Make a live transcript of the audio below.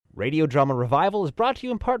Radio Drama Revival is brought to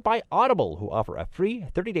you in part by Audible, who offer a free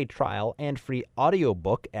 30-day trial and free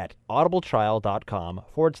audiobook at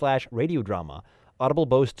audibletrial.com/radiodrama. Audible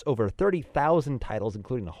boasts over 30,000 titles,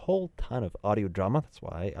 including a whole ton of audio drama. That's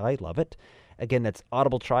why I love it. Again, that's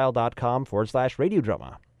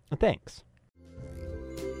audibletrial.com/radiodrama. Thanks.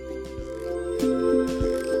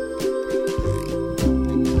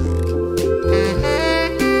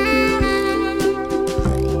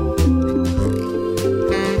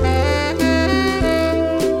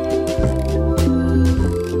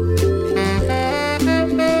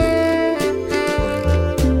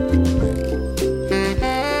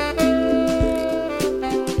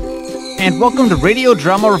 And welcome to Radio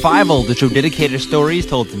Drama Revival, the show dedicated to stories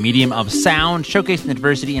told through the medium of sound, showcasing the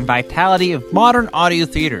diversity and vitality of modern audio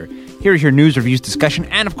theater. Here is your news, reviews, discussion,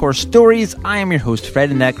 and of course, stories. I am your host,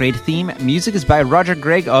 Fred, and that great theme music is by Roger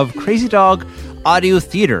Gregg of Crazy Dog Audio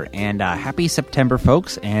Theater. And happy September,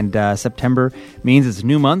 folks. And September means it's a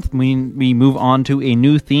new month. We move on to a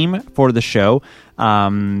new theme for the show.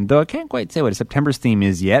 Though I can't quite say what September's theme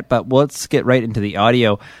is yet, but let's get right into the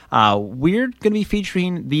audio. We're going to be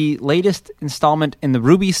featuring the latest installment in the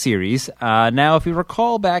RWBY series. Now, if you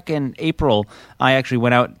recall, back in April, I actually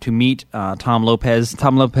went out to meet Tom Lopez.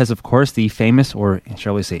 Tom Lopez, of course, the famous, or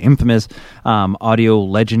shall we say infamous, audio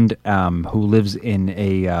legend who lives in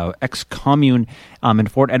a ex-commune in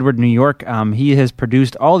Fort Edward, New York. He has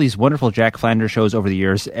produced all these wonderful Jack Flanders shows over the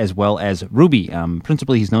years, as well as RWBY.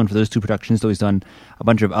 Principally, he's known for those two productions, though he's done a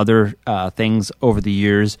bunch of other things over the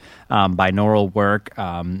years, binaural work,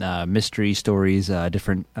 mystery stories,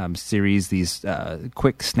 different series, these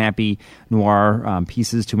quick, snappy noir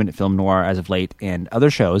pieces, 2-minute film noir as of late, and other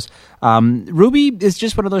shows. RWBY is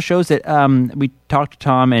just one of those shows that we talked to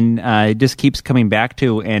Tom and it just keeps coming back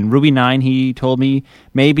to, and RWBY 9, he told me,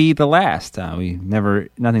 may be the last.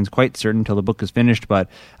 Nothing's quite certain until the book is finished, but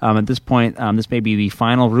at this point, this may be the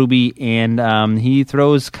final RWBY, and he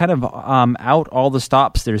throws kind of out all the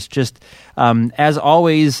stops. There's just, as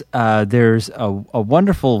always, there's a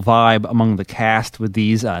wonderful vibe among the cast with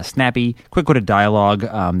these snappy, quick-witted dialogue,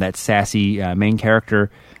 that sassy main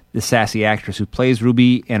character, the sassy actress who plays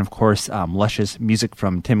RWBY, and of course, luscious music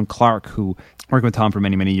from Tim Clark, who worked with Tom for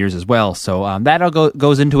many, many years as well. So that all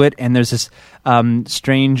goes into it, and there's this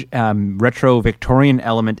strange retro Victorian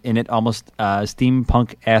element in it, almost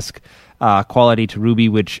steampunk-esque quality to RWBY,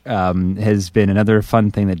 which has been another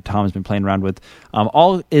fun thing that Tom has been playing around with.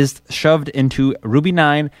 All is shoved into RWBY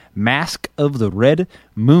 9, Mask of the Red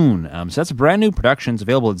Moon. So that's a brand new production. It's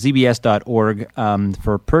available at zbs.org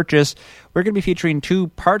for purchase. We're going to be featuring two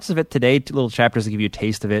parts of it today, two little chapters to give you a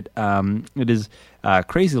taste of it. It is a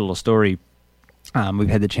crazy little story. We've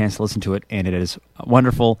had the chance to listen to it, and it is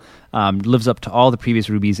wonderful. Lives up to all the previous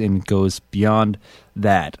RWBYs and goes beyond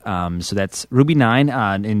that. So that's RWBY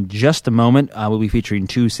 9. In just a moment, we'll be featuring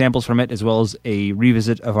two samples from it, as well as a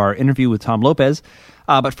revisit of our interview with Tom Lopez.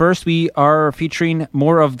 But first, we are featuring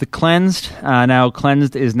more of The Cleansed. Now,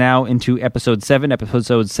 Cleansed is now into Episode 7.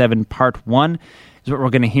 Episode 7, Part 1 is what we're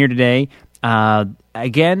going to hear today.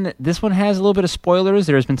 Again, this one has a little bit of spoilers.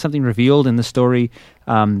 There has been something revealed in the story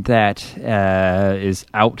that is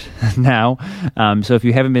out now. So if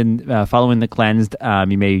you haven't been following The Cleansed,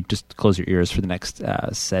 you may just close your ears for the next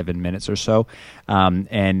 7 minutes or so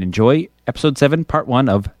and enjoy Episode 7, Part 1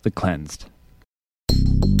 of The Cleansed.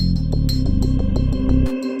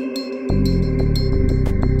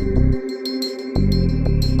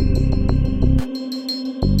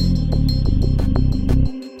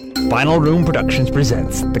 Final Room Productions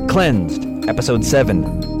presents The Cleansed, Episode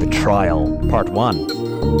 7, The Trial, Part 1.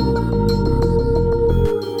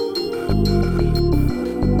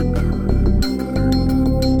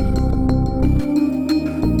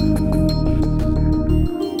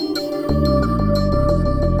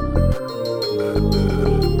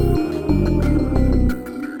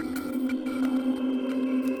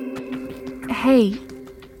 Hey,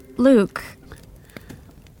 Luke.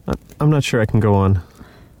 I'm not sure I can go on.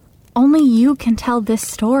 Only you can tell this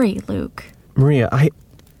story, Luke. Maria, all right,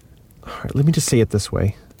 let me just say it this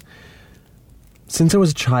way. Since I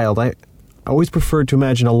was a child, I always preferred to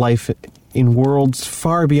imagine a life in worlds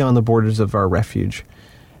far beyond the borders of our refuge.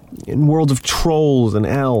 In worlds of trolls and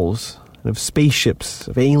elves, and of spaceships,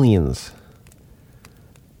 of aliens.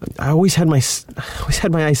 I always had my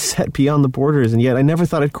eyes set beyond the borders, and yet I never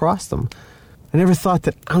thought I'd cross them. I never thought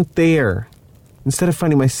that out there, instead of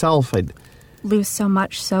finding myself, I'd lose so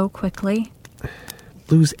much so quickly.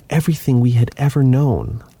 Lose everything we had ever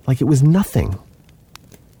known, like it was nothing.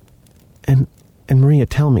 And Maria,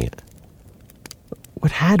 tell me,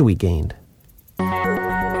 what had we gained?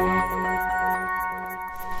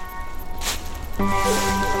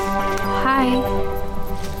 Hi.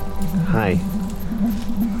 Hi.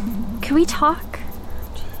 Can we talk?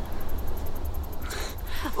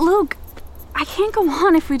 Luke, I can't go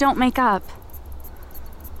on if we don't make up.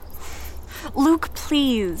 Luke,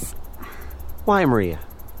 please. Why, Maria?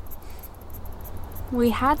 We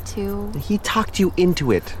had to. He talked you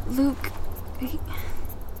into it. Luke,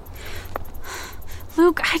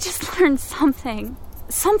 I just learned something.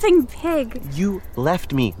 Something big. You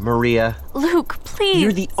left me, Maria. Luke, please.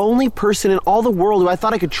 You're the only person in all the world who I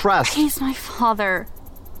thought I could trust. He's my father.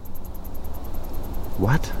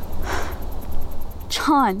 What?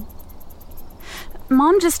 John.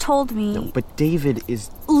 Mom just told me. No, but David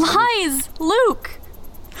is... Lies, Luke.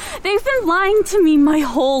 They've been lying to me my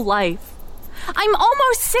whole life. I'm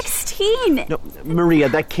almost 16. No, Maria,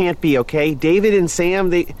 that can't be, okay? David and Sam,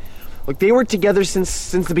 they were together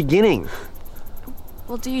since the beginning.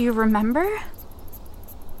 Well, do you remember?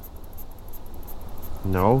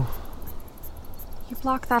 No. You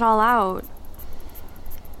blocked that all out.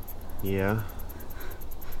 Yeah.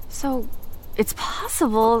 So, it's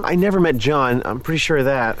possible. I never met John. I'm pretty sure of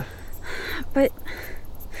that. But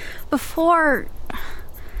before...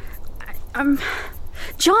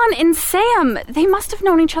 John and Sam, they must have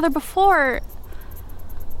known each other before.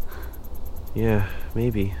 Yeah,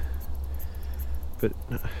 maybe. But...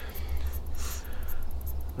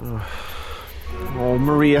 Oh,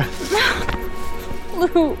 Maria.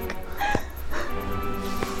 Luke.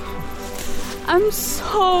 I'm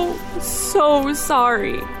so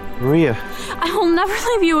sorry. Maria. I will never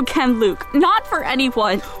leave you again, Luke. Not for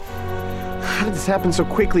anyone. How did this happen so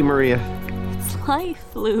quickly, Maria? It's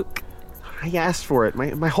life, Luke. I asked for it.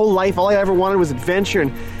 My whole life, all I ever wanted was adventure,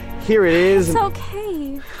 and here it is. It's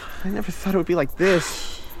okay. I never thought it would be like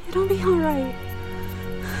this. It'll be alright.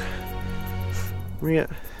 Maria,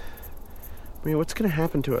 what's going to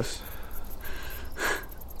happen to us?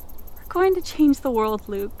 We're going to change the world,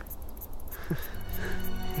 Luke.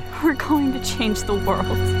 We're going to change the world.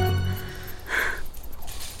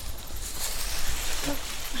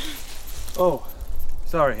 Oh,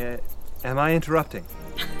 sorry. Am I interrupting?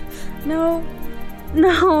 No,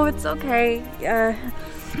 it's okay.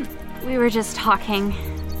 We were just talking.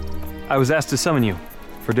 I was asked to summon you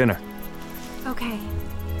for dinner. Okay.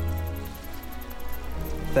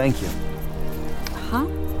 Thank you Huh?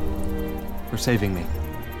 for saving me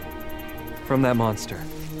from that monster.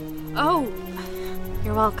 Oh,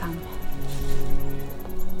 you're welcome.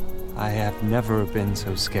 I have never been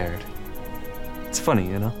so scared. It's funny,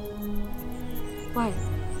 you know? What?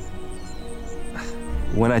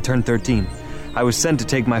 When I turned 13, I was sent to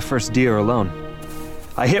take my first deer alone.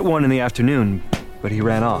 I hit one in the afternoon, but he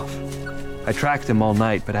ran off. I tracked him all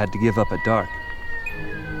night, but had to give up at dark.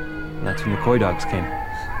 And that's when the coy dogs came.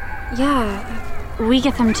 Yeah, we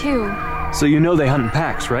get them too. So you know they hunt in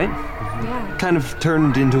packs, right? Yeah. Kind of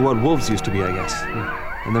turned into what wolves used to be, I guess.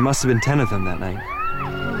 And there must have been 10 of them that night.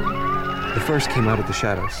 The first came out of the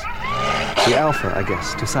shadows. The alpha, I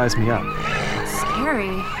guess, to size me up.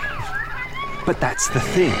 Scary. But that's the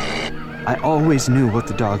thing. I always knew what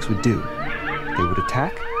the dogs would do. They would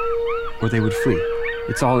attack, or they would flee.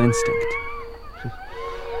 It's all instinct.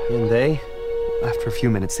 And they? After a few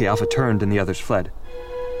minutes, the alpha turned and the others fled.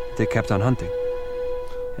 They kept on hunting.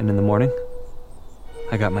 And in the morning,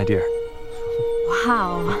 I got my deer.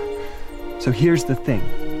 Wow. So here's the thing.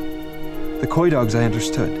 The coy dogs I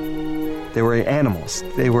understood. They were animals.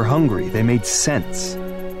 They were hungry. They made sense.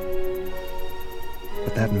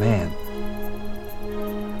 But that man...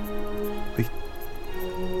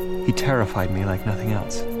 He terrified me like nothing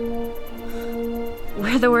else.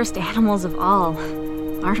 We're the worst animals of all,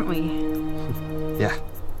 aren't we? Yeah.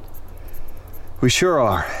 We sure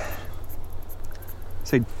are.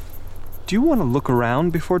 Say, do you want to look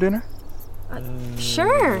around before dinner?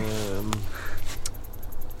 Sure.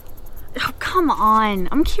 Oh, come on.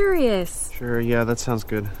 I'm curious. Sure, yeah, that sounds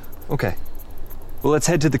good. Okay. Well, let's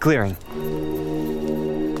head to the clearing.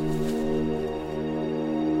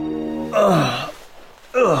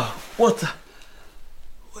 What the...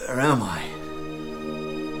 Where am I?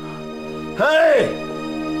 Hey!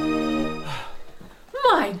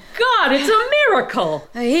 My God, it's a miracle!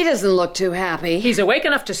 He doesn't look too happy. He's awake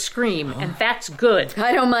enough to scream, and that's good.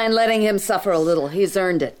 I don't mind letting him suffer a little. He's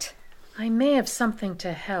earned it. I may have something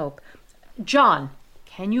to help. John,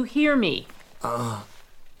 can you hear me?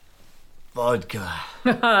 Vodka.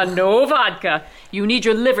 No vodka. You need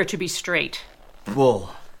your liver to be straight. Bull.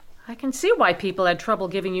 I can see why people had trouble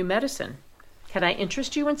giving you medicine. Can I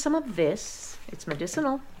interest you in some of this? It's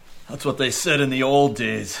medicinal. That's what they said in the old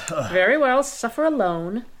days. Very well, suffer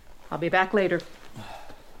alone. I'll be back later.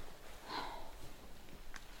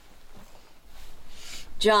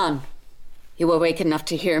 John, You awake enough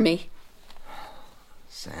to hear me?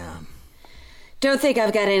 Sam. Don't think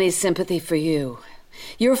I've got any sympathy for you.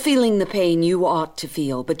 You're feeling the pain you ought to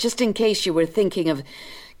feel, but just in case you were thinking of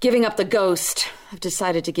giving up the ghost, I've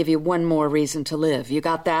decided to give you one more reason to live. You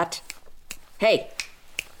got that? Hey,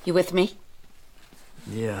 you with me?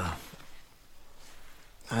 Yeah.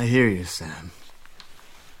 I hear you, Sam.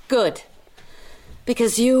 Good.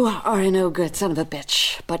 Because you are a no-good son of a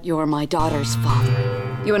bitch, but you're my daughter's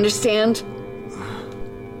father. You understand?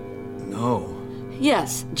 No.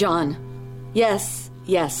 Yes, John. Yes,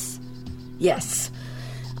 yes, yes.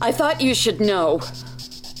 I thought you should know.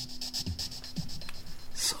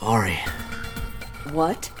 Sorry.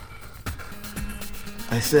 What?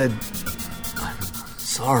 I said, I'm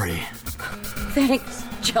sorry. Thanks,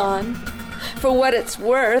 John, for what it's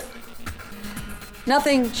worth.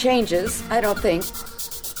 Nothing changes, I don't think.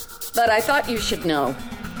 But I thought you should know.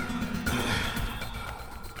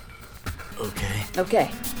 Okay.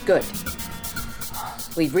 Okay, good.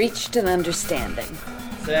 We've reached an understanding.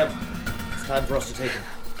 Sam, it's time for us to take him.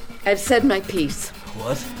 I've said my piece.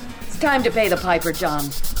 What? It's time to pay the piper,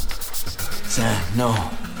 John. Sam, no.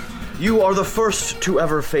 You are the first to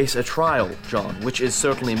ever face a trial, John, which is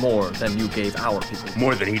certainly more than you gave our people.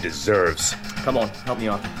 More than he deserves. Come on, help me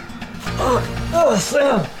out.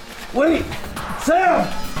 Sam! Wait! Sam!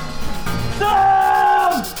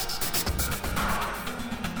 Sam!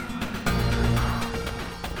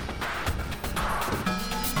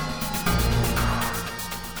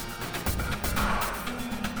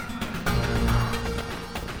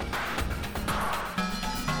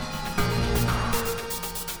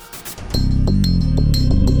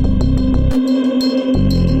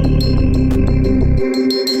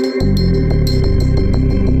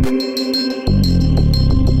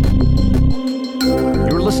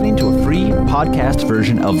 Podcast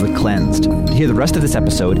version of The Cleansed. To hear the rest of this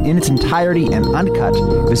episode in its entirety and uncut,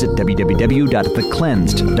 visit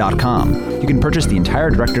www.thecleansed.com. You can purchase the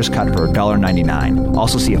entire director's cut for $1.99.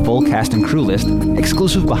 Also see a full cast and crew list,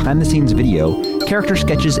 exclusive behind-the-scenes video, character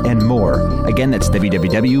sketches, and more. Again, that's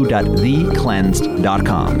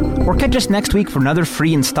www.thecleansed.com. Or catch us next week for another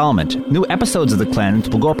free installment. New episodes of The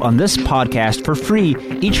Cleansed will go up on this podcast for free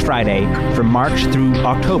each Friday from March through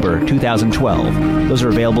October 2012. Those are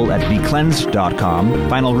available at thecleansed.com,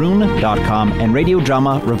 finalrune.com, and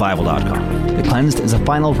radiodramarevival.com. The Cleansed is a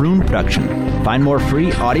Final Rune production. Find more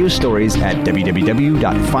free audio stories at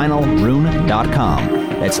www.finalrune.com.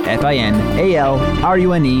 That's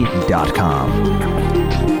FINALRUNE.com.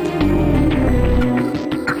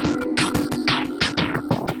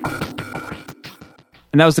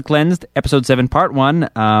 And that was The Cleansed, Episode 7, Part 1.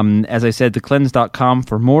 As I said, thecleansed.com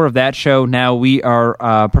for more of that show. Now, we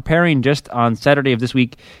are preparing just on Saturday of this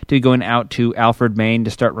week to be going out to Alfred, Maine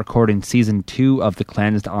to start recording Season 2 of The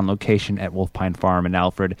Cleansed on location at Wolf Pine Farm in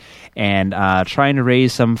Alfred, and trying to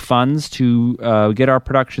raise some funds to get our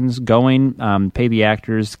productions going, pay the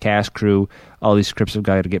actors, cast, crew. All these scripts have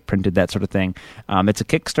got to get printed, that sort of thing. It's a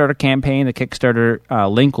Kickstarter campaign. The Kickstarter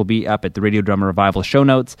link will be up at the Radio Drama Revival show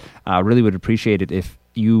notes. Really would appreciate it if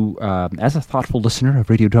you, as a thoughtful listener of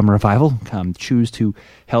Radio Drama Revival, choose to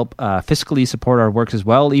help fiscally support our works as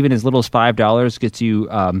well. Even as little as $5 gets you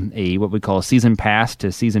a what we call a season pass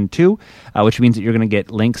to Season 2, which means that you're going to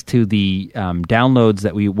get links to the downloads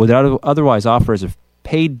that we would otherwise offer as a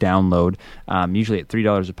paid download, usually at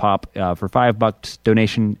 $3 a pop. For $5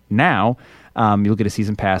 donation now, you'll get a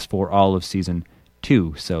season pass for all of Season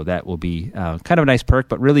 2. So that will be kind of a nice perk,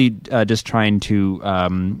 but really just trying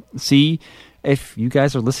to see if you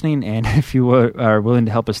guys are listening and if you are willing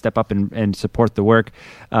to help us step up and support the work.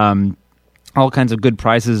 All kinds of good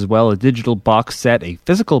prizes as well, a digital box set, a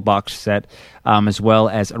physical box set, as well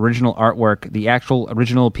as original artwork, the actual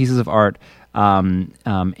original pieces of art,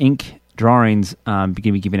 ink drawings, going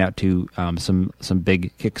to be giving out to some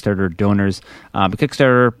big Kickstarter donors. The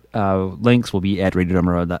Kickstarter links will be at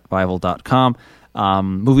radiodramarevival.com.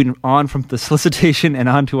 Moving on from the solicitation and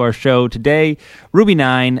on to our show today, Ruby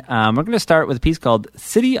 9. We're going to start with a piece called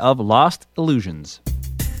City of Lost Illusions.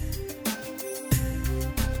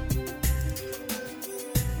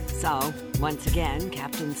 So, once again,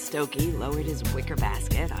 Captain Stokey lowered his wicker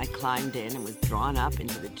basket. I climbed in and was drawn up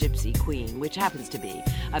into the Gypsy Queen, which happens to be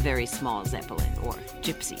a very small Zeppelin, or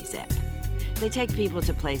Gypsy Zepp. They take people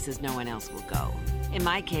to places no one else will go. In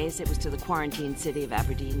my case, it was to the quarantine city of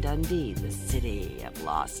Aberdeen Dundee, the city of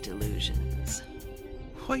lost illusions.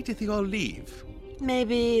 Why did they all leave?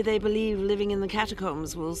 Maybe they believe living in the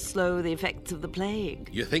catacombs will slow the effects of the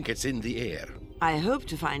plague. You think it's in the air? I hope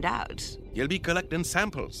to find out. You'll be collecting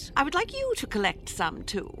samples. I would like you to collect some,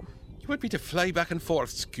 too. You want me to fly back and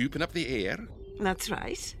forth, scooping up the air? That's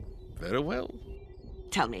right. Very well.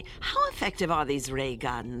 Tell me, how effective are these ray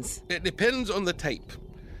guns? It depends on the type.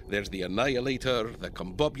 There's the annihilator, the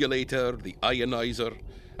combobulator, the ionizer,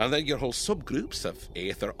 and then your whole subgroups of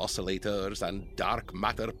aether oscillators and dark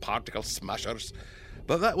matter particle smashers.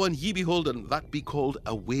 But that one ye beholden, that be called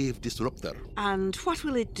a wave disruptor. And what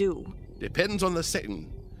will it do? Depends on the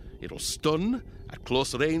setting. It'll stun. At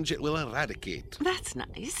close range, it will eradicate. That's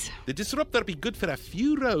nice. The disruptor be good for a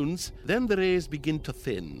few rounds, then the rays begin to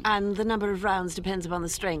thin. And the number of rounds depends upon the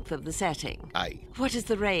strength of the setting? Aye. What is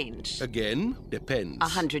the range? Again, depends.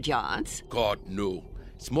 100 yards? God, no.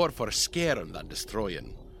 It's more for scaring than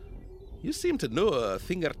destroying. You seem to know a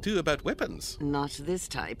thing or two about weapons. Not this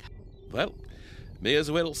type. Well, may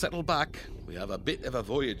as well settle back. We have a bit of a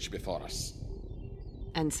voyage before us.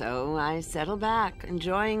 And so I settled back,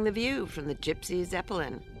 enjoying the view from the Gypsy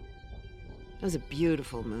Zeppelin. It was a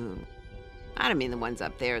beautiful moon. I don't mean the ones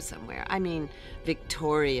up there somewhere. I mean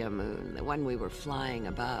Victoria Moon, the one we were flying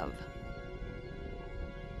above.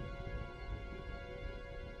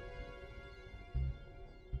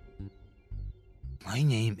 My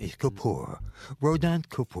name is Kapoor, Rodant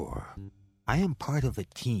Kapoor. I am part of a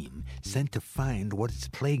team sent to find what is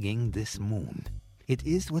plaguing this moon. It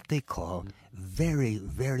is what they call very,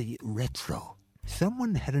 very retro.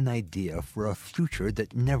 Someone had an idea for a future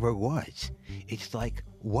that never was. It's like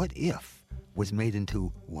what if was made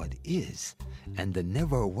into what is, and the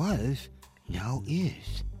never was now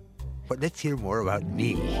is. But let's hear more about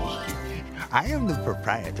me. I am the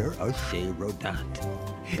proprietor of Chez Rodant.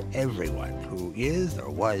 Everyone who is or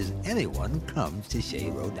was anyone comes to Chez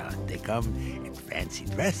Rodant. They come in fancy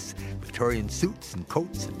dress, Victorian suits and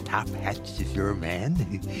coats and top hats if you're a man.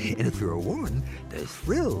 And if you're a woman, there's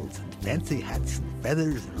frills and fancy hats and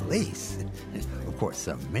feathers and lace. Of course,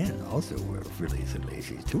 some men also wear frillies and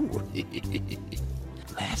laces too.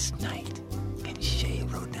 Last night in Chez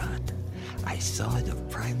Rodant, I saw the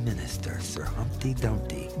Prime Minister, Sir Humpty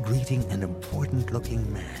Dumpty, greeting an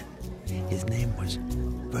important-looking man. His name was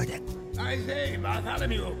Burdick. I say,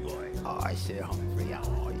 Bartholomew, old boy. I say, Humphrey, how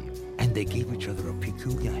are you? And they gave each other a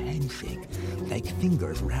peculiar handshake, like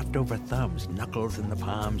fingers wrapped over thumbs, knuckles in the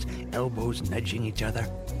palms, elbows nudging each other.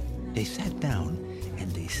 They sat down,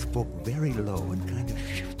 and they spoke very low and kind of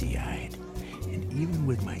shifty-eyed. And even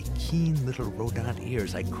with my keen little rodent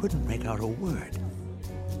ears, I couldn't make out a word.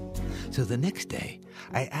 So the next day,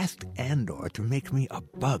 I asked Andor to make me a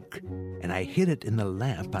bug, and I hid it in the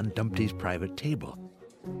lamp on Dumpty's private table.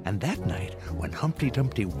 And that night, when Humpty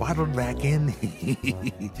Dumpty waddled back in,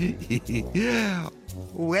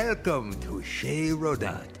 welcome to Chez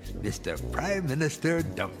Rodant, Mr. Prime Minister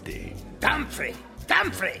Dumpty. Dumphrey!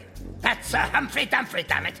 That's Sir Humphrey Dumphrey,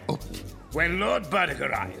 damn it! Oh. When Lord Burdick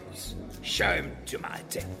arrives, show him to my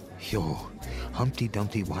table. Yo, Humpty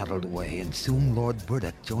Dumpty waddled away, and soon Lord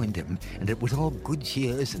Burdick joined him, and it was all good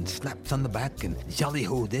cheers and slaps on the back and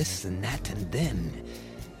jolly-ho this and that, and then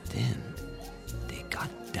they got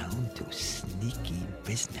down to sneaky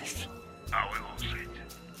business. Oh, we will sit.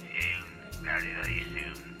 Very, very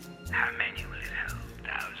soon. How many will it hold?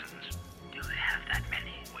 Thousands? Do they have that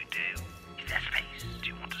many? We do. Is there space? Do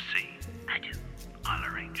you want to see? I do. I'll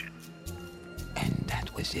arrange it. And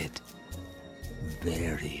that was it.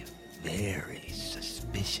 Very, very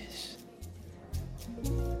suspicious.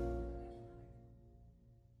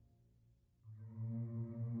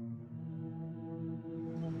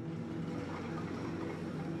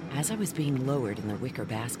 As I was being lowered in the wicker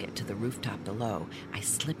basket to the rooftop below, I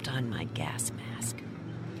slipped on my gas mask.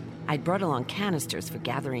 I'd brought along canisters for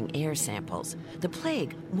gathering air samples. The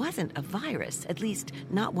plague wasn't a virus, at least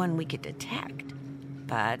not one we could detect.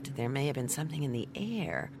 But there may have been something in the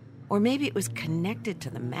air. Or maybe it was connected to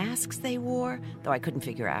the masks they wore, though I couldn't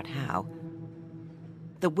figure out how.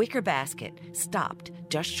 The wicker basket stopped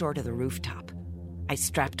just short of the rooftop. I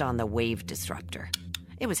strapped on the wave disruptor.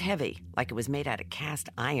 It was heavy, like it was made out of cast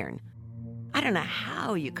iron. I don't know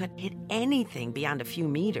how you could hit anything beyond a few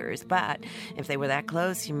meters, but if they were that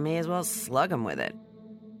close, you may as well slug them with it.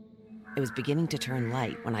 It was beginning to turn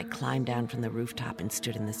light when I climbed down from the rooftop and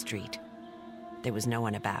stood in the street. There was no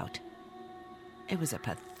one about. It was a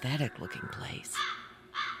pathetic-looking place.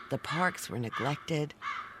 The parks were neglected,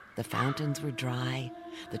 the fountains were dry,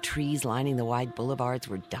 the trees lining the wide boulevards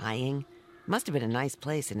were dying. Must have been a nice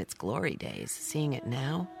place in its glory days. Seeing it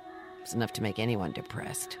now was enough to make anyone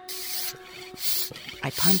depressed. I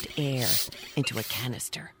pumped air into a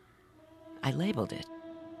canister. I labeled it.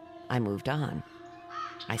 I moved on.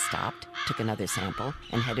 I stopped, took another sample,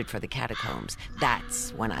 and headed for the catacombs.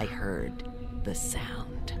 That's when I heard the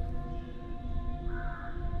sound.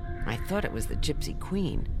 I thought it was the Gypsy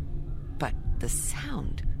Queen, but the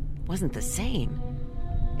sound wasn't the same.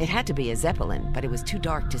 It had to be a Zeppelin, but it was too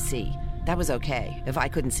dark to see. That was okay. If I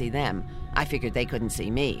couldn't see them, I figured they couldn't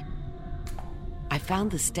see me. I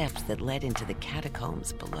found the steps that led into the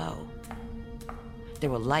catacombs below. There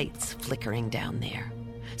were lights flickering down there,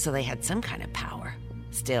 so they had some kind of power.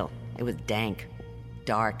 Still, it was dank,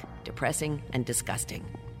 dark, depressing, and disgusting.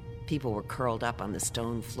 People were curled up on the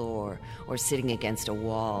stone floor, or sitting against a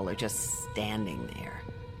wall, or just standing there.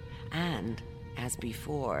 And, as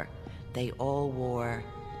before, they all wore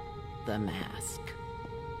the mask.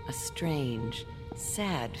 A strange,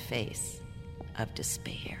 sad face of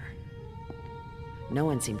despair. No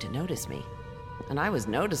one seemed to notice me, and I was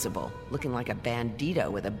noticeable, looking like a bandito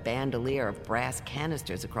with a bandolier of brass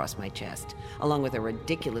canisters across my chest, along with a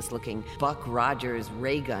ridiculous-looking Buck Rogers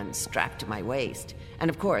ray gun strapped to my waist, and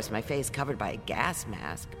of course my face covered by a gas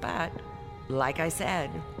mask. But, like I said,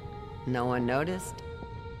 no one noticed,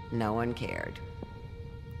 no one cared.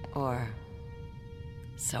 Or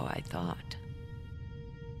so I thought.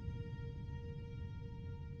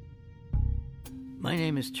 My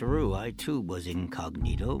name is Taru. I, too, was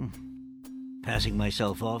incognito, passing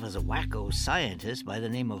myself off as a wacko scientist by the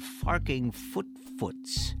name of Farking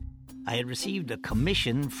Footfoots. I had received a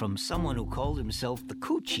commission from someone who called himself the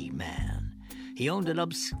Coochie Man. He owned an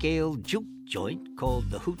upscale juke joint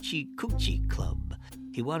called the Hoochie Coochie Club.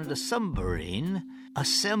 He wanted a submarine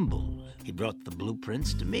assembled. He brought the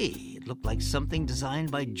blueprints to me. It looked like something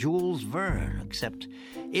designed by Jules Verne, except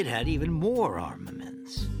it had even more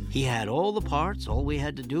armaments. He had all the parts. All we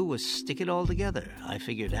had to do was stick it all together. I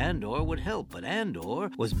figured Andor would help, but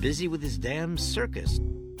Andor was busy with his damn circus.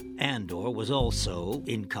 Andor was also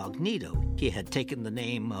incognito. He had taken the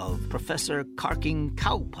name of Professor Carking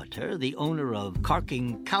Cowputter, the owner of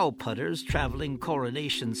Carking Cowputter's Traveling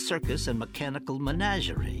Coronation Circus and Mechanical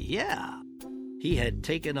Menagerie. Yeah, he had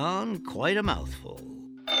taken on quite a mouthful.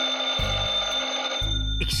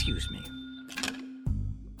 Excuse me.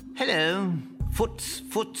 Hello.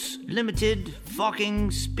 Foots Limited,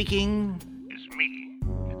 Farking speaking. It's me,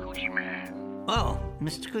 the Coochie Man. Oh,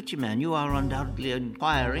 Mr. Coochie Man, you are undoubtedly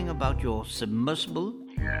inquiring about your submersible.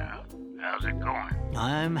 Yeah, how's it going?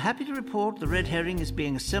 I'm happy to report the red herring is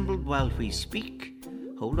being assembled while we speak.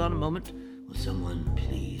 Hold on a moment. Will someone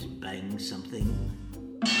please bang something?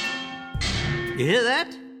 You hear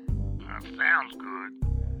that? Sounds good.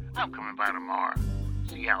 I'm coming by tomorrow.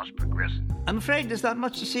 See how it's progressing. I'm afraid there's not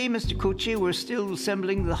much to see, Mr. Coochie. We're still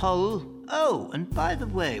assembling the hull. Oh, and by the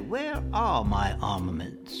way, where are my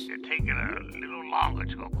armaments? They're taking a little longer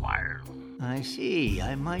to acquire. I see.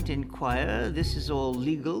 I might inquire. This is all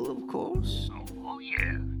legal, of course. Oh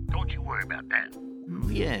yeah. Don't you worry about that.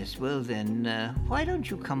 Yes, well then, why don't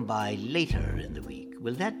you come by later in the week?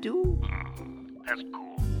 Will that do? That's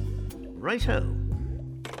cool. Righto.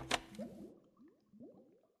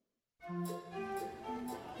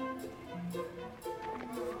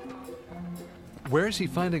 Where is he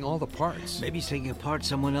finding all the parts? Maybe he's taking apart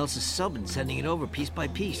someone else's sub and sending it over piece by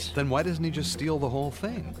piece. Then why doesn't he just steal the whole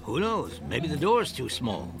thing? Who knows? Maybe the door's too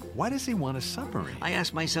small. Why does he want a submarine? I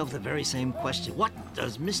ask myself the very same question. What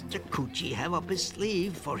does Mr. Coochie have up his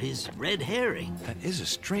sleeve for his red herring? That is a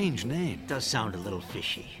strange name. Does sound a little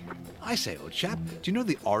fishy. I say, old chap, do you know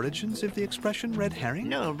the origins of the expression red herring?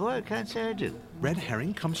 No, boy, I can't say I do. Red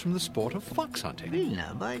herring comes from the sport of fox hunting. Really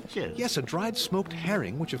now, by Jove. Yes, a dried smoked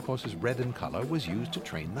herring, which of course is red in color, was used to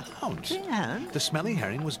train the hounds. Train hounds? The smelly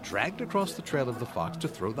herring was dragged across the trail of the fox to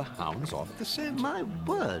throw the hounds off the scent. My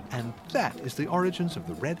word. And that is the origins of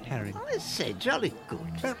the red herring. I say, jolly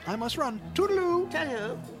good. Well, I must run. Toodaloo!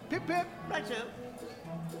 Tally-ho. Pip-pip. Right-o.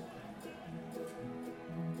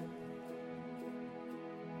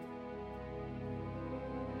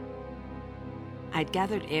 I'd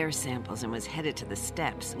gathered air samples and was headed to the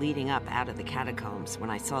steps leading up out of the catacombs when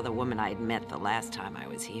I saw the woman I'd met the last time I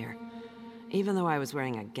was here. Even though I was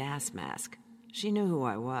wearing a gas mask, she knew who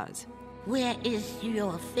I was. Where is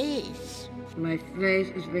your face? My face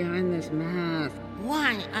is behind this mask.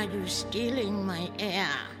 Why are you stealing my air?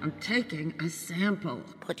 I'm taking a sample.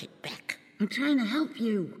 Put it back. I'm trying to help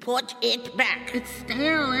you. Put it back. It's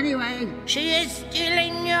stale anyway. She is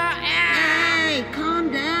stealing your air. Hey,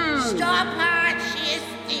 calm down. Stop her. She is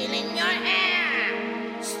stealing your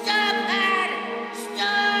air. Stop her.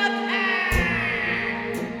 Stop her.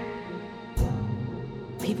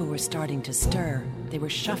 People were starting to stir. They were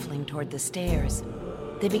shuffling toward the stairs.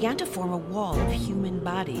 They began to form a wall of human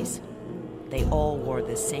bodies. They all wore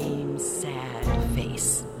the same sad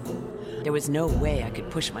face. There was no way I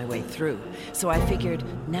could push my way through, so I figured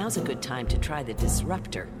now's a good time to try the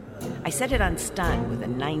disruptor. I set it on stun with a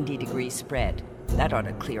 90-degree spread. That ought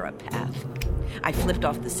to clear a path. I flipped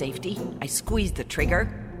off the safety. I squeezed the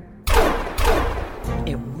trigger.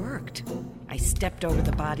 It worked. I stepped over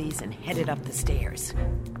the bodies and headed up the stairs.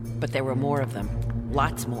 But there were more of them.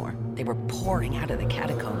 Lots more. They were pouring out of the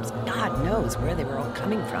catacombs. God knows where they were all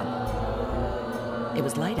coming from. It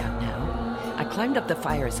was light out now. I climbed up the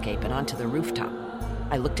fire escape and onto the rooftop.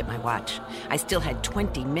 I looked at my watch. I still had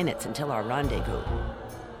 20 minutes until our rendezvous.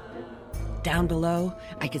 Down below,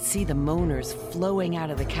 I could see the moaners flowing out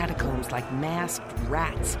of the catacombs like masked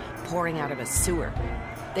rats pouring out of a sewer.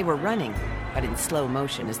 They were running, but in slow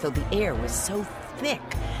motion, as though the air was so thick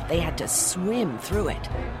they had to swim through it.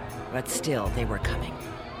 But still, they were coming.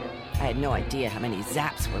 I had no idea how many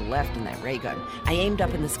zaps were left in that ray gun. I aimed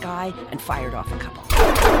up in the sky and fired off a couple.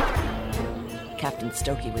 Captain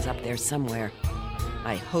Stokey was up there somewhere.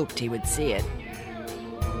 I hoped he would see it.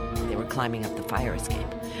 They were climbing up the fire escape.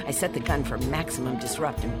 I set the gun for maximum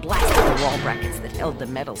disrupt and blasted the wall brackets that held the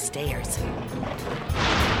metal stairs. The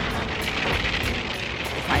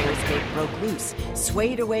fire escape broke loose,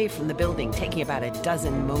 swayed away from the building, taking about a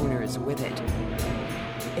dozen moaners with it.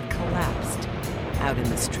 It collapsed out in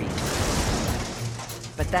the street.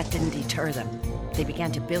 But that didn't deter them. They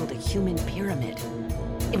began to build a human pyramid.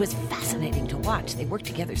 It was fascinating to watch. They worked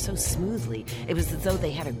together so smoothly. It was as though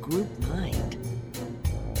they had a group mind.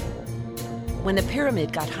 When the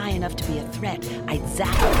pyramid got high enough to be a threat, I'd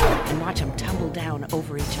zap them and watch them tumble down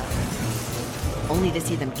over each other, only to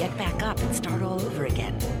see them get back up and start all over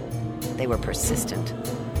again. They were persistent,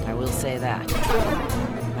 I will say that.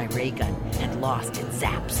 My ray gun had lost its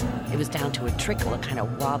zaps. It was down to a trickle, a kind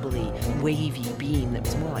of wobbly, wavy beam that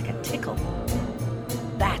was more like a tickle.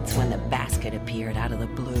 That's when the basket appeared out of the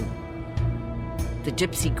blue. The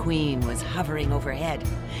Gypsy Queen was hovering overhead.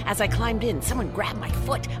 As I climbed in, someone grabbed my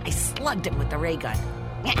foot. I slugged him with the ray gun.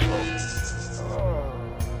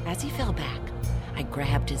 As he fell back, I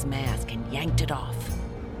grabbed his mask and yanked it off.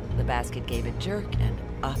 The basket gave a jerk, and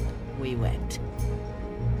up we went.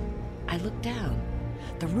 I looked down.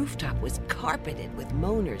 The rooftop was carpeted with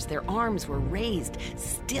moaners. Their arms were raised,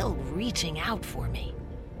 still reaching out for me.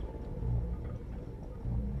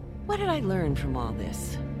 What did I learn from all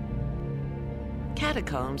this?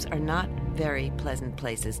 Catacombs are not very pleasant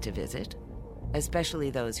places to visit,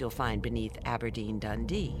 especially those you'll find beneath Aberdeen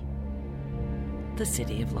Dundee, the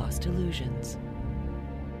city of lost illusions.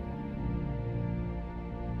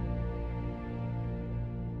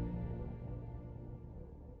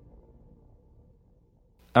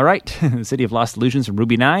 All right, the City of Lost Illusions from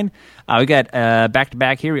Ruby 9. We got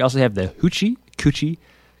back-to-back here. We also have the Hoochie Coochie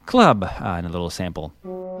Club in a little sample.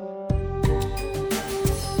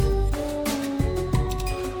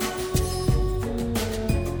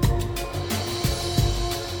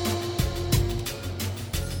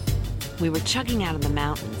 We were chugging out of the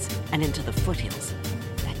mountains and into the foothills.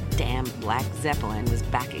 That damn black Zeppelin was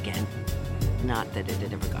back again. Not that it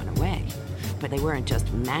had ever gone away, but they weren't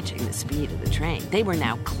just matching the speed of the train. They were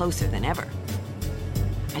now closer than ever.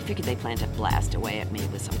 I figured they planned to blast away at me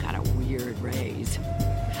with some kind of weird rays.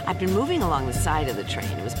 I'd been moving along the side of the train.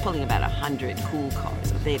 It was pulling about 100 cool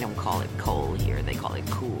cars. They don't call it coal here, they call it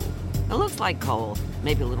cool. It looks like coal,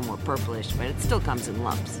 maybe a little more purplish, but it still comes in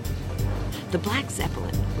lumps. The black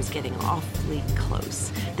Zeppelin was getting awfully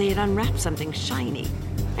close. They had unwrapped something shiny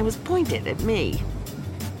and was pointed at me.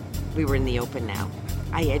 We were in the open now.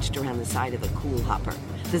 I edged around the side of the cool hopper.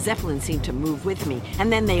 The Zeppelin seemed to move with me,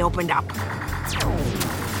 and then they opened up.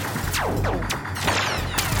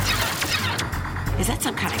 Is that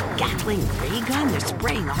some kind of Gatling ray gun? They're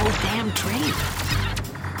spraying the whole damn train.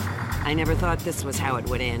 I never thought this was how it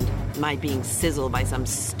would end, my being sizzled by some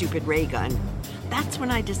stupid ray gun. That's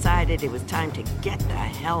when I decided it was time to get the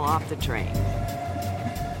hell off the train.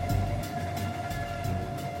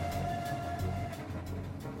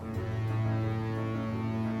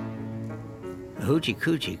 The Hoochie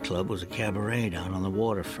Coochie Club was a cabaret down on the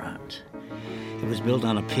waterfront. It was built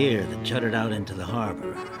on a pier that jutted out into the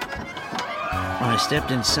harbor. When I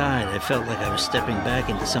stepped inside, I felt like I was stepping back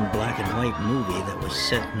into some black and white movie that was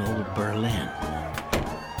set in old Berlin.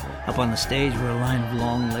 Up on the stage were a line of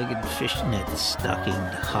long-legged fishnets,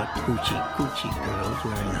 stockinged hot Hoochie Coochie girls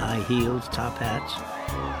wearing high heels, top hats,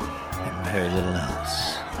 and very little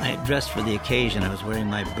else. I had dressed for the occasion. I was wearing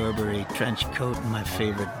my Burberry trench coat and my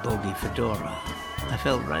favorite bogey fedora. I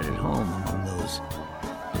felt right at home among those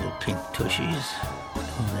little pink tushies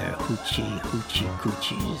on their Hoochie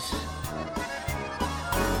Coochies.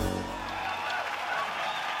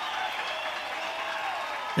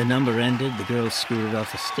 The number ended, the girls scooted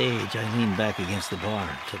off the stage. I leaned back against the bar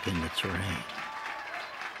and took in the terrain.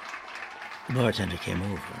 The bartender came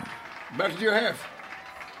over. What do you have?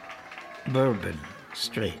 Bourbon,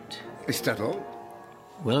 straight. Is that all?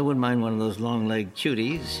 Well, I wouldn't mind one of those long-legged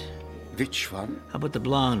cuties. Which one? How about the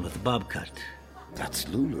blonde with the bob cut? That's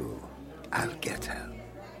Lulu. I'll get her.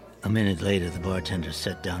 A minute later, the bartender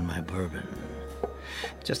set down my bourbon.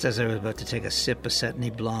 Just as I was about to take a sip, a satiny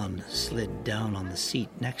blonde slid down on the seat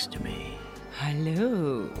next to me.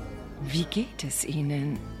 Hallo, wie geht es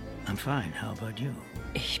Ihnen? I'm fine. How about you?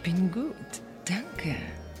 Ich bin gut, danke.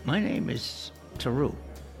 My name is Taru.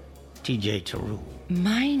 TJ Taru.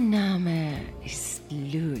 Mein Name ist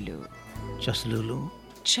Lulu. Just Lulu?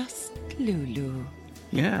 Just Lulu.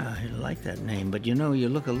 Yeah, I like that name, but you know, you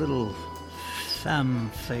look a little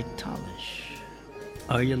femme fatale-ish.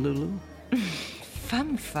 Are you Lulu?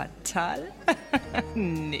 Femme fatale?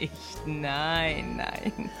 Nicht, nein.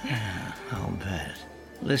 I'll bet.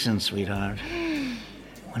 Listen, sweetheart.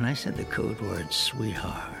 When I said the code word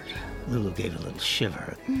sweetheart, Lulu gave a little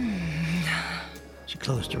shiver. She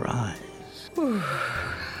closed her eyes.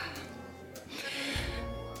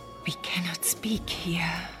 We cannot speak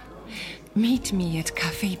here. Meet me at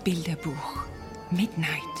Café Bilderbuch.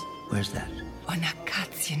 Midnight. Where's that? On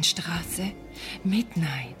Akazienstraße.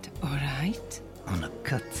 Midnight, all right? On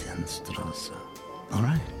Akazienstraße. All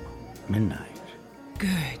right. Midnight.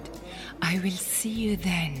 Good. I will see you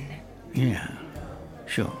then. Yeah,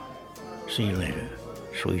 sure. See you later,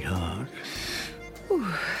 sweetheart.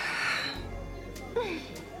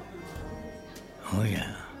 Oh,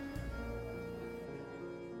 yeah.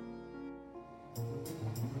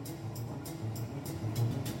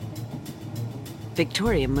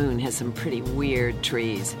 Victoria Moon has some pretty weird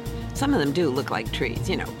trees. Some of them do look like trees,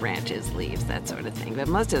 you know, branches, leaves, that sort of thing. But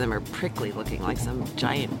most of them are prickly, looking like some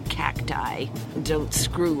giant cacti. Don't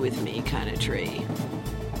screw with me kind of tree.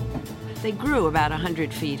 They grew about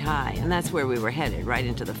 100 feet high, and that's where we were headed, right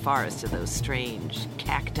into the forest of those strange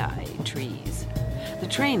cacti trees. The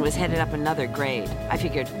train was headed up another grade. I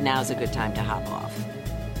figured now's a good time to hop off.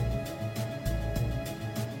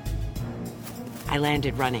 I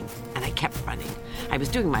landed running, and I kept running. I was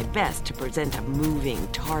doing my best to present a moving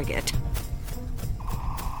target.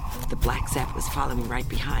 The Black Zepp was following right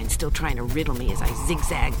behind, still trying to riddle me as I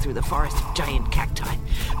zigzagged through the forest of giant cacti.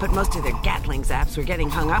 But most of their Gatling zaps were getting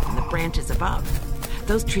hung up in the branches above.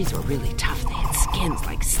 Those trees were really tough. They had skins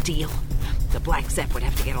like steel. The Black Zepp would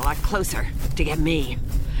have to get a lot closer to get me.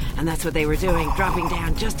 And that's what they were doing, dropping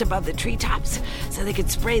down just above the treetops so they could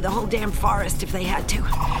spray the whole damn forest if they had to.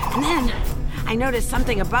 And then I noticed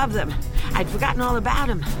something above them. I'd forgotten all about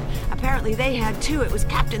him. Apparently they had too. It was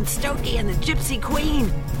Captain Stokey and the Gypsy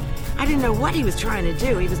Queen. I didn't know what he was trying to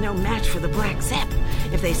do. He was no match for the Black Zepp.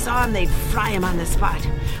 If they saw him, they'd fry him on the spot.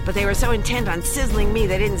 But they were so intent on sizzling me,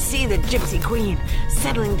 they didn't see the Gypsy Queen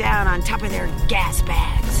settling down on top of their gas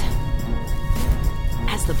bags.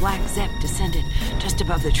 As the Black Zepp descended just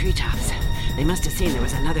above the treetops, they must have seen there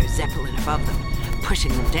was another Zeppelin above them,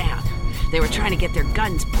 pushing them down. They were trying to get their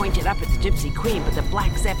guns pointed up at the Gypsy Queen, but the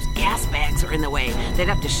Black Zepp's gas bags were in the way. They'd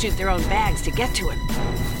have to shoot their own bags to get to him.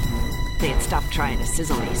 They had stopped trying to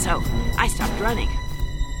sizzle me, so I stopped running.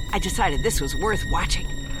 I decided this was worth watching.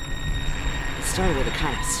 It started with a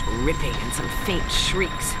kind of ripping and some faint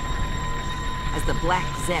shrieks as the Black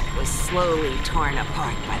Zepp was slowly torn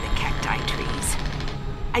apart by the cacti trees.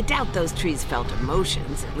 I doubt those trees felt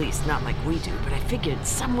emotions, at least not like we do, but I figured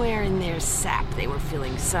somewhere in their sap they were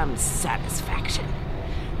feeling some satisfaction.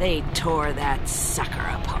 They tore that sucker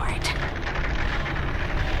apart.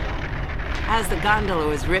 As the gondola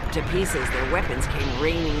was ripped to pieces, their weapons came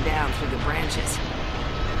raining down through the branches.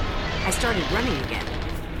 I started running again.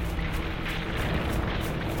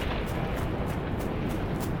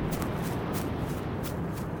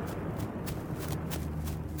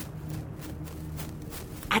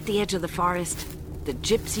 At the edge of the forest, the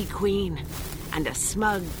Gypsy Queen and a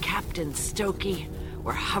smug Captain Stokey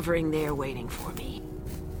were hovering there waiting for me.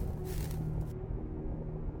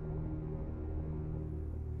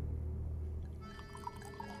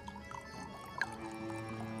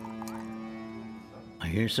 I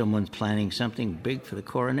hear someone's planning something big for the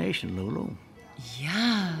coronation, Lulu.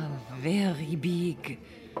 Yeah, very big.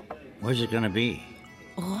 Where's it gonna be?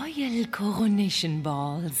 Royal coronation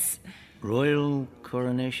balls. Royal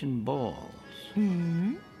coronation balls.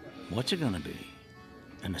 Hmm? What's it gonna be?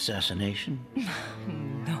 An assassination?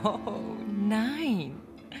 No, nein.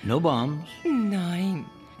 No bombs? Nein.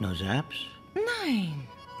 No zaps? Nein.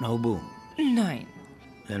 No booms? Nein.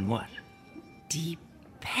 Then what? Die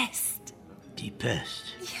Pest. Die Pest?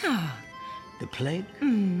 Yeah. The plague?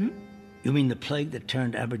 Hmm? You mean the plague that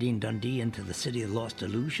turned Aberdeen Dundee into the city of lost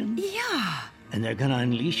illusions? Yeah. And they're gonna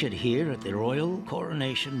unleash it here at the Royal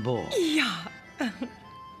Coronation Ball? Yeah.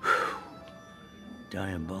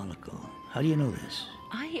 Diabolical. How do you know this?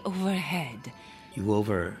 I overhead. You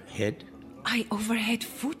overhead? I overheard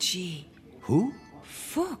Fuji. Who?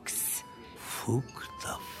 Fuchs. Fook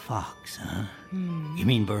the Fox, huh? You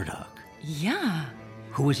mean Burdock? Ja,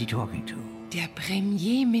 Who was he talking to? der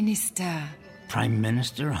Premierminister. Prime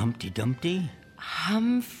Minister Humpty Dumpty?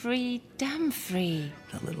 Humphrey Dumphrey.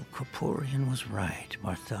 The little Corporian was right.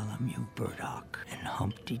 Bartholomew Burdock and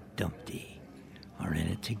Humpty Dumpty are in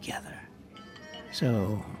it together.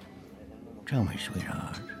 So, tell me,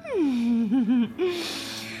 sweetheart.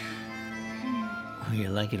 Oh, you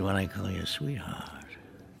like it when I call you sweetheart?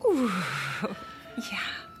 Ooh, yeah.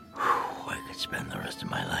 I could spend the rest of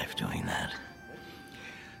my life doing that.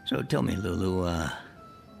 So tell me, Lulu,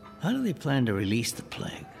 how do they plan to release the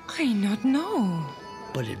plague? I not know.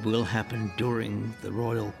 But it will happen during the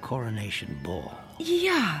royal coronation ball.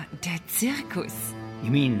 Ja, der Zirkus.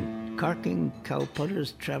 You mean carking,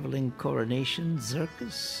 cowputters, traveling coronation,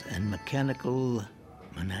 circus, and mechanical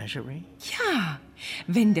menagerie? Ja,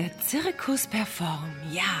 wenn der Zirkus performt,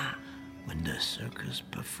 ja. When the circus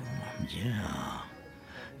performed, yeah.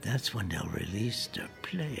 That's when they'll release the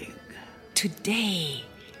plague. Today,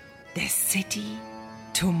 the city.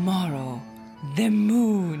 Tomorrow, the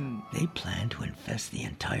moon. They plan to infest the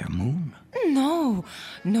entire moon? No,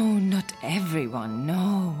 not everyone,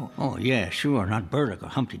 no. Oh, yeah, sure, not Burdock or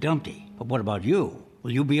Humpty Dumpty. But what about you?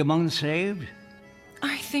 Will you be among the saved?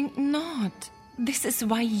 I think not. This is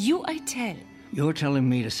why I tell. You're telling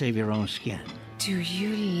me to save your own skin. Do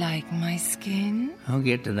you like my skin? I'll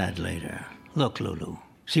get to that later. Look, Lulu,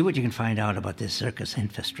 see what you can find out about this circus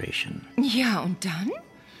infestation. Ja, und dann?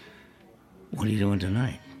 What are you doing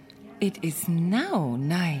tonight? It is now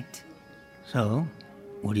night. So,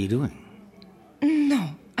 what are you doing? No,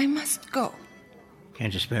 I must go.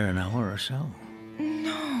 Can't you spare an hour or so?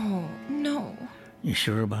 No. You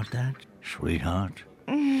sure about that, sweetheart?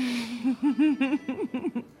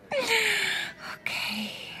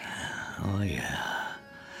 Okay. Oh, yeah.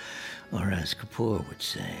 Or as Kapoor would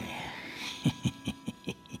say.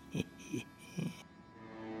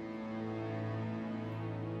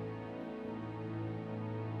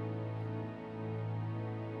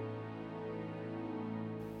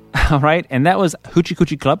 All right, and that was Hoochie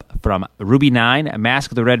Coochie Club from Ruby 9, Mask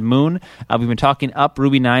of the Red Moon. We've been talking up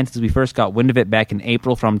Ruby 9 since we first got wind of it back in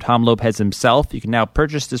April from Tom Lopez himself. You can now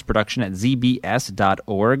purchase this production at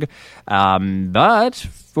zbs.org. But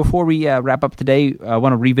before we wrap up today, I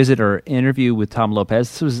want to revisit our interview with Tom Lopez.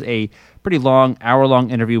 This was a pretty long, hour-long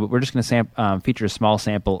interview, but we're just going to feature a small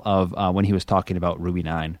sample of when he was talking about Ruby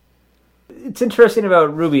 9. It's interesting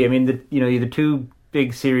about Ruby. I mean, the two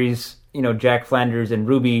big series, Jack Flanders and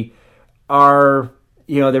Ruby, are,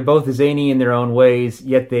 they're both zany in their own ways,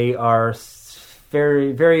 yet they are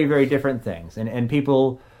very, very, very different things. And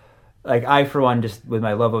people, like I, for one, just with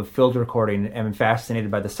my love of field recording, am fascinated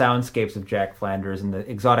by the soundscapes of Jack Flanders and the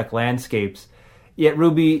exotic landscapes. Yet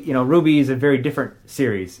Ruby is a very different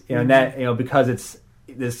series, and that, because it's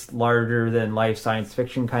this larger than life science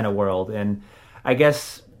fiction kind of world. And I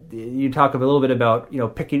guess you talk a little bit about,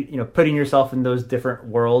 putting yourself in those different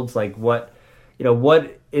worlds, like what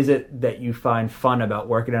is it that you find fun about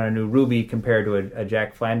working on a new Ruby compared to a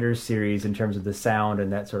Jack Flanders series in terms of the sound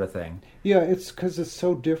and that sort of thing? Yeah, it's because it's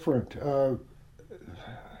so different.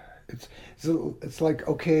 It's like,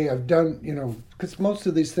 okay, I've done, because most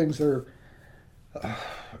of these things are,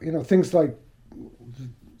 things like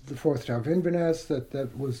the Fourth Town of Inverness,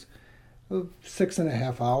 that was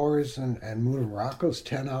 6.5 hours, and Moon of Morocco's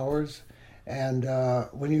 10 hours. And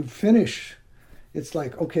when you finish, it's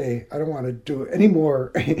like, okay, I don't want to do any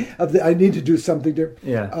more. I need to do something different.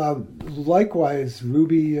 Yeah. Likewise,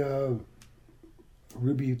 Ruby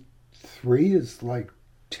 3 is like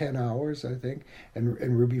 10 hours, I think,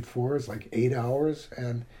 and Ruby 4 is like 8 hours,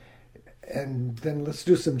 and then let's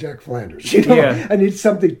do some Jack Flanders. Yeah. I need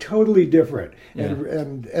something totally different, Yeah.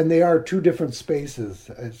 and they are two different spaces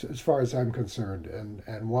as far as I'm concerned,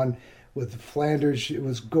 and one. With Flanders, it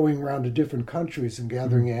was going around to different countries and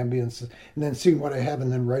gathering ambience, and then seeing what I have,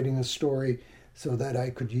 and then writing a story so that I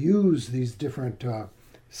could use these different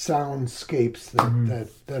soundscapes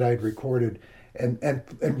that I'd recorded, and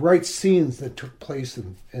write scenes that took place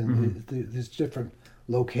in these different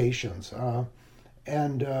locations.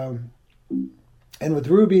 And with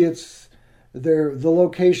Ruby, the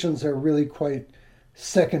locations are really quite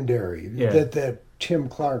secondary. Yeah. That Tim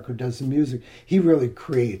Clark, who does the music, he really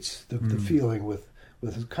creates the feeling with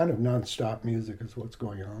kind of nonstop music is what's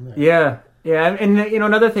going on there. Yeah, and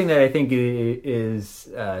another thing that I think is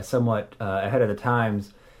somewhat ahead of the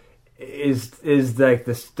times is like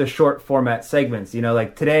the short format segments.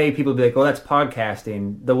 Like today, people be like, "Oh, that's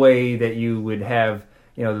podcasting." The way that you would have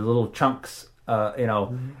the little chunks,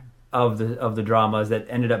 of the dramas that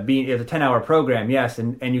ended up being, it's a 10-hour program, yes,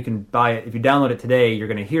 and you can buy it. If you download it today, you're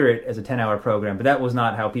going to hear it as a 10-hour program, but that was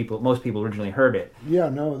not how most people originally heard it. Yeah,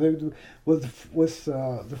 no, with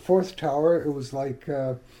the Fourth Tower, it was like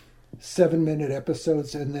 7-minute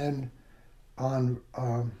episodes, and then on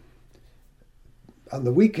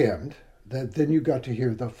the weekend, then you got to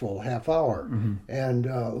hear the full half hour. Mm-hmm. And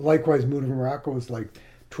likewise, Moon of Morocco was like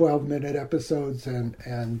 12-minute episodes,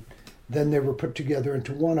 and then they were put together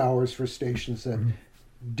into 1 hours for stations that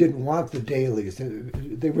didn't want the dailies.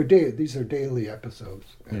 They were these are daily episodes,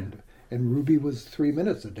 and Ruby was 3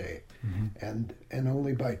 minutes a day, and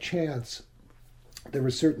only by chance there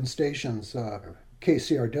were certain stations,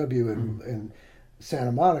 KCRW in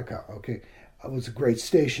Santa Monica. Okay, it was a great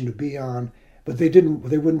station to be on, but they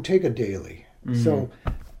wouldn't take a daily. So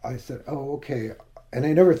I said, oh, okay. And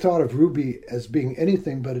I never thought of Ruby as being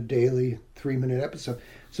anything but a daily 3-minute episode.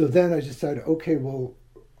 So then I decided, okay, well,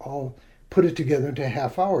 I'll put it together into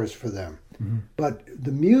half hours for them. But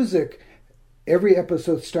the music, every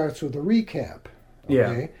episode starts with a recap.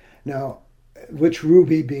 Okay? Now, which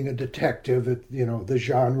Ruby, being a detective, the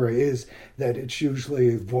genre is that it's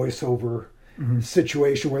usually a voiceover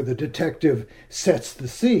situation where the detective sets the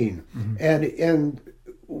scene. And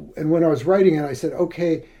when I was writing it, I said,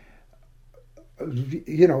 okay,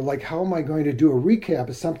 like, how am I going to do a recap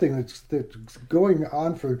of something that's going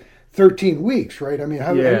on for 13 weeks, right? I mean,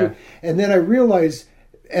 and then I realized,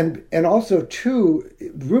 and also too,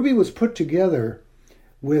 Ruby was put together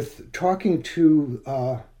with talking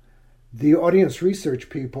to the audience research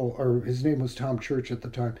people, or his name was Tom Church at the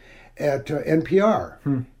time, at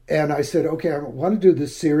NPR. And I said, okay, I want to do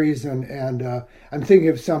this series, and I'm thinking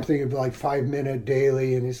of something of like 5-minute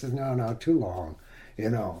daily. And he says, no, too long.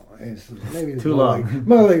 Maybe too long.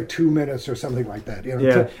 More like 2 minutes or something like that,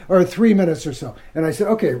 or 3 minutes or so. And I said,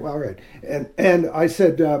 okay, well, all right. And I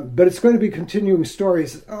said, but it's going to be continuing story. He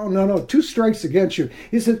said, oh, no, 2 strikes against you.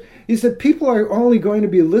 He said, people are only going to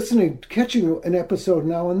be listening, catching an episode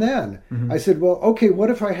now and then. I said, well, okay, what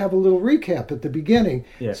if I have a little recap at the beginning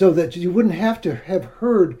so that you wouldn't have to have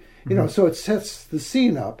heard, so it sets the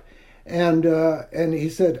scene up. And he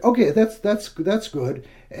said, okay, that's good.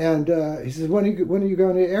 And he said, when are you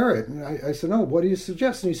going to air it? And I said, no, what do you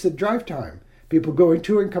suggest? And he said, drive time. People going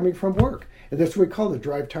to and coming from work. And that's what we call it,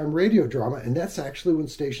 drive time radio drama. And that's actually when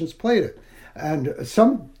stations played it. And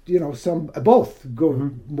some both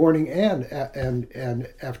go morning and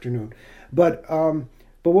afternoon. But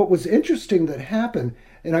what was interesting that happened,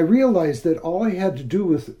 and I realized that all I had to do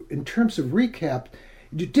with, in terms of recap,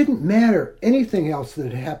 it didn't matter anything else that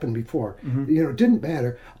had happened before. It didn't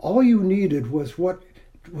matter. All you needed was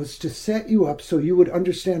to set you up so you would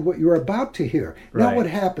understand what you were about to hear. Right. Not what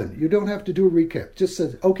happened. You don't have to do a recap. Just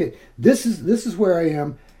says, okay, this is where I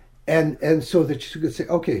am, and so that you could say,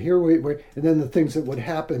 okay, here wait, and then the things that would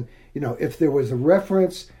happen. If there was a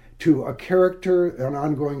reference to a character, an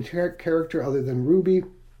ongoing character other than Ruby,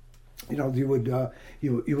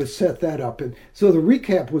 you would set that up. And so the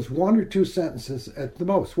recap was 1 or 2 sentences at the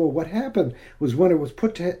most. Well, what happened was when it was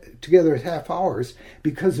put together at half hours,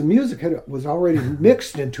 because the music was already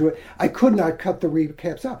mixed into it, I could not cut the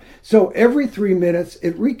recaps out. So every 3 minutes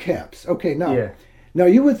it recaps. Okay, now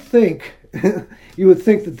you would think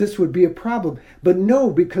that this would be a problem, but no,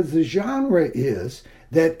 because the genre is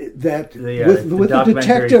that with the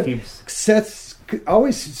detective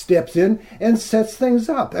always steps in and sets things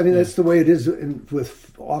up. I mean, that's the way it is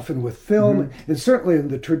often with film, and certainly in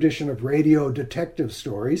the tradition of radio detective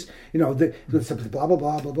stories. Blah blah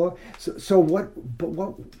blah blah blah. So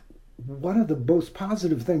one of the most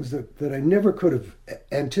positive things that I never could have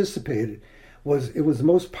anticipated was it was the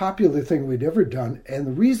most popular thing we'd ever done, and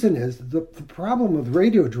the reason is the problem with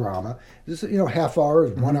radio drama is half hour,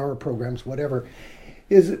 1 hour programs, whatever,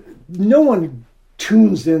 is no one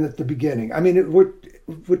tunes in at the beginning. I mean,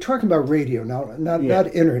 we're talking about radio now,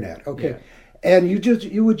 not internet, okay? Yeah. And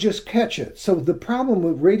you would just catch it. So the problem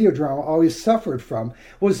with radio drama always suffered from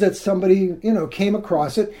was that somebody came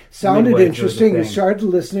across it, sounded interesting, you started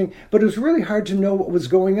listening, but it was really hard to know what was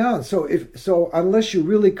going on. So unless you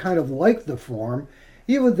really kind of liked the form,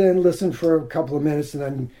 you would then listen for a couple of minutes and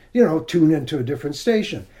then tune into a different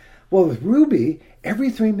station. Well, with Ruby,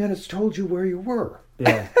 every 3 minutes told you where you were.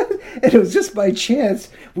 Yeah. And it was just by chance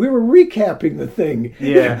we were recapping the thing.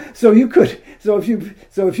 Yeah. So if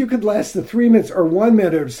you could last the 3 minutes or 1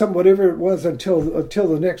 minute or whatever it was until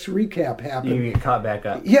the next recap happened, you get caught back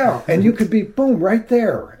up. Yeah, and you could be boom right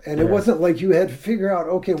there, and it wasn't like you had to figure out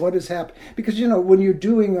what has happened, because when you're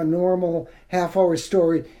doing a normal half-hour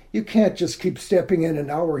story, you can't just keep stepping in an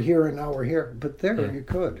hour here, but there you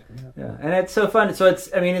could. Yeah, and it's so fun. So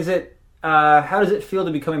is it? how does it feel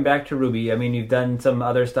to be coming back to RWBY? I mean, you've done some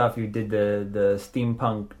other stuff. You did the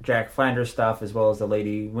steampunk Jack Flanders stuff, as well as the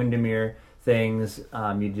Lady Windermere things.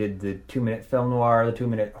 You did the 2-minute film noir, the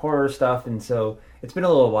 2-minute horror stuff, and so it's been a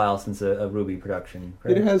little while since a RWBY production.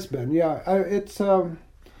 Right? It has been, yeah.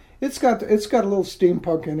 It's got a little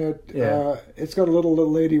steampunk in it. Yeah. It's got a little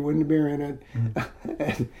Lady Windermere in it,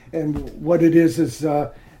 Mm-hmm. and what it is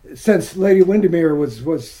since Lady Windermere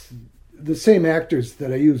was the same actors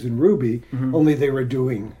that I use in RWBY, Mm-hmm. only they were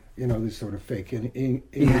doing these sort of fake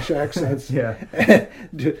English accents. Yeah.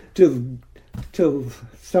 Till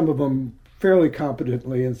some of them fairly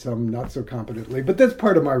competently and some not so competently, but that's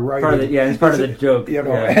part of my writing. It's part of the joke,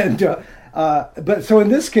 And but so in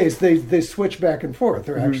this case, they switch back and forth.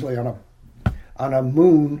 They're Mm-hmm. actually on a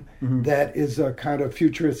moon that is a kind of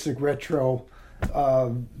futuristic retro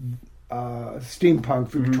steampunk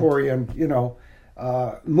Victorian,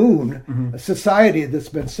 moon, a society that's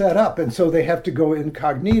been set up, and so they have to go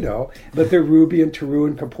incognito. But they're Ruby and Taru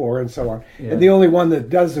and Kapoor and so on, and the only one that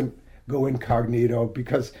doesn't go incognito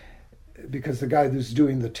because the guy who's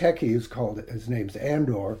doing the techie his name's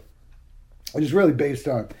Andor. It is really based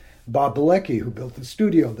on Bob Bilecki, who built the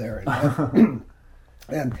studio there,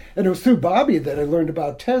 and it was through Bobby that I learned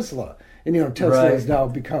about Tesla, and Tesla has now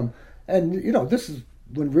become, and this is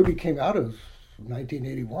when RWBY came out, it was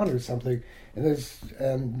 1981 or something,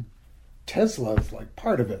 and Tesla is like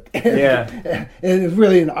part of it. And it's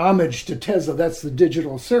really an homage to Tesla. That's the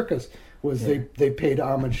digital circus. They paid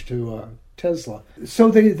homage to Tesla. So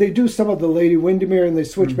they do some of the Lady Windermere, and they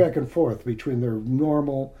switch back and forth between their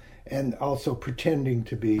normal and also pretending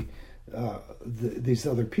to be these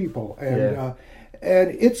other people. And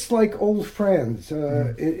it's like old friends.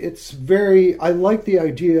 It's very. I like the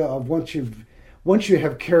idea of once you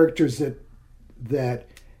have characters that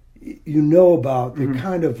you know about, they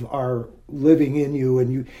kind of are living in you,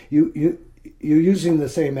 and you're using the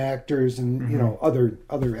same actors and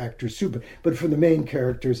other actors too, but for the main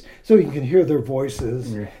characters, so you can hear their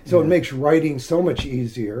voices. So it makes writing so much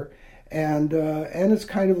easier, and it's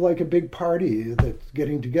kind of like a big party that's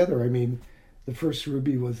getting together. I mean, the first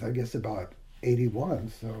RWBY was, I guess, about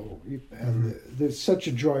 81. So there's such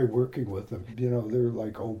a joy working with them. They're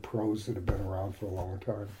like old pros that have been around for a long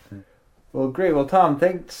time. Well, great. Well, Tom,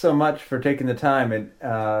 thanks so much for taking the time. And,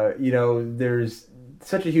 there's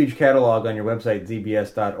such a huge catalog on your website,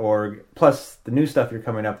 zbs.org, plus the new stuff you're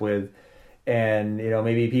coming up with. And,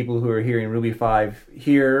 maybe people who are hearing RWBY 5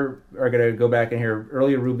 here are going to go back and hear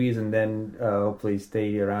earlier RWBYs and then hopefully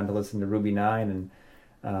stay around to listen to RWBY 9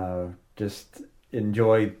 and just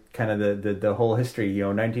enjoy kind of the whole history.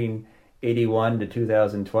 1981 to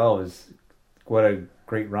 2012 is what a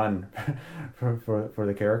great run for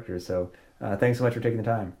the characters. So thanks so much for taking the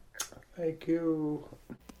time. Thank you.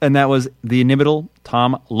 And that was the inimitable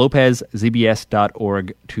Tom Lopez,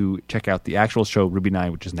 ZBS.org, to check out the actual show, RWBY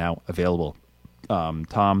 9, which is now available.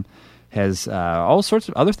 Tom has all sorts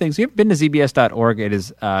of other things. If you've been to ZBS.org, it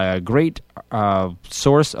is a great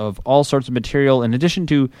source of all sorts of material. In addition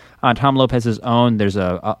to Tom Lopez's own, there's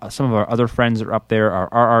some of our other friends that are up there. Our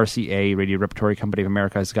RRCA, Radio Repertory Company of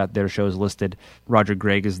America, has got their shows listed. Roger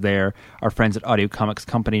Gregg is there. Our friends at Audio Comics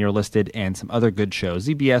Company are listed, and some other good shows.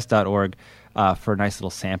 ZBS.org for a nice little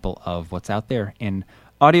sample of what's out there in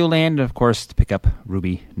Audioland, and of course to pick up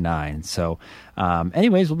RWBY 9. So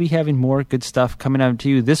anyways, we'll be having more good stuff coming out to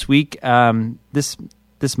you this week, this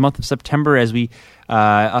month of September, as we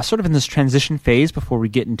are sort of in this transition phase before we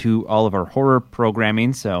get into all of our horror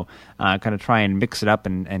programming. So kind of try and mix it up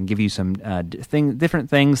and give you some different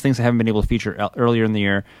things I haven't been able to feature earlier in the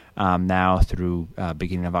year, now through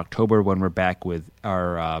beginning of October, when we're back with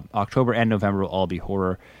our October and November will all be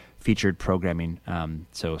horror featured programming.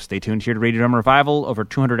 So stay tuned here to Radio Drama Revival. Over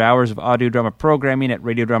 200 hours of audio drama programming at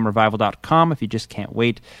radiodramarevival.com if you just can't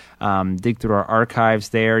wait. Dig through our archives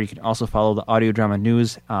there. You can also follow the audio drama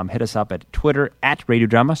news. Hit us up at Twitter at Radio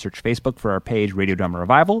Drama. Search Facebook for our page, Radio Drama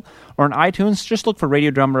Revival. Or on iTunes, just look for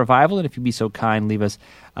Radio Drama Revival. And if you'd be so kind, leave us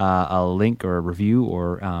a link or a review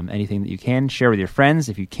or anything that you can. Share with your friends.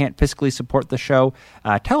 If you can't physically support the show,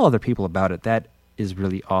 tell other people about it. That is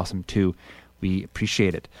really awesome too. We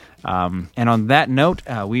appreciate it. And on that note,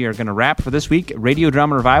 we are going to wrap for this week. Radio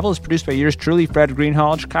Drama Revival is produced by yours truly, Fred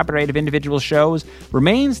Greenhalgh. Copyright of individual shows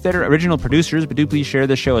remains that are original producers, but do please share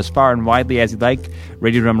this show as far and widely as you'd like.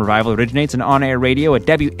 Radio Drama Revival originates in on-air radio at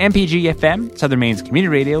WMPG-FM, Southern Maine's community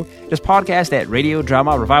radio. Just podcast at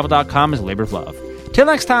radiodramarevival.com is a labor of love. Till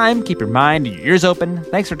next time, keep your mind and your ears open.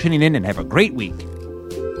 Thanks for tuning in and have a great week.